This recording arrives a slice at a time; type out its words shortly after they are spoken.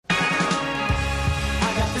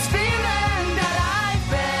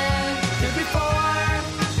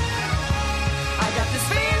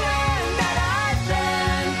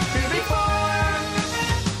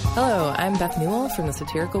Beth Newell from the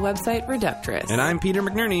satirical website Reductress. And I'm Peter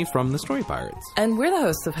McNerney from the Story Pirates. And we're the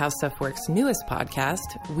hosts of How Stuff Works' newest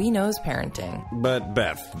podcast, We Knows Parenting. But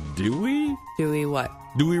Beth, do we? Do we what?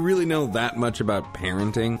 Do we really know that much about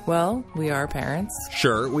parenting? Well, we are parents.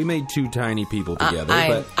 Sure, we made two tiny people together,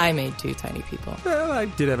 but... I made two tiny people. Well, I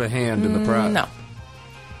did have a hand in the process. No.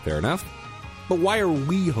 Fair enough. But why are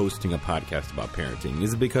we hosting a podcast about parenting?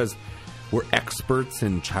 Is it because we're experts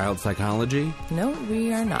in child psychology? No,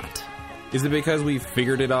 we are not. Is it because we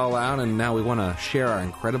figured it all out and now we want to share our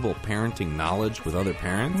incredible parenting knowledge with other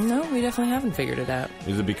parents? No, we definitely haven't figured it out.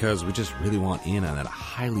 Is it because we just really want in on that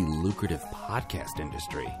highly lucrative podcast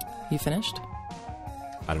industry? You finished?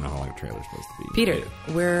 I don't know how long a trailer's supposed to be. Peter,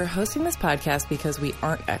 we're hosting this podcast because we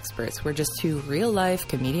aren't experts. We're just two real-life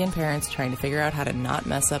comedian parents trying to figure out how to not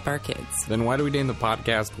mess up our kids. Then why do we name the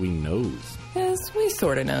podcast We Knows? Because we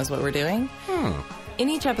sort of knows what we're doing. In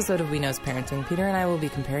each episode of We Knows Parenting, Peter and I will be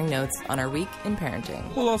comparing notes on our week in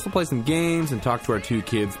parenting. We'll also play some games and talk to our two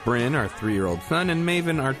kids, Bryn, our 3-year-old son, and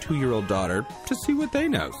Maven, our 2-year-old daughter, to see what they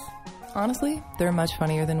know. Honestly, they're much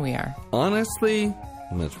funnier than we are. Honestly,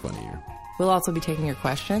 much funnier. We'll also be taking your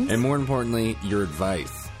questions. And more importantly, your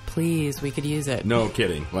advice. Please, we could use it. No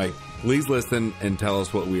kidding. Please listen and tell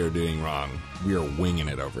us what we are doing wrong. We are winging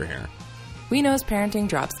it over here. We Knows Parenting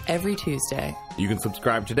drops every Tuesday. You can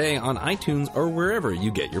subscribe today on iTunes or wherever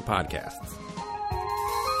you get your podcasts.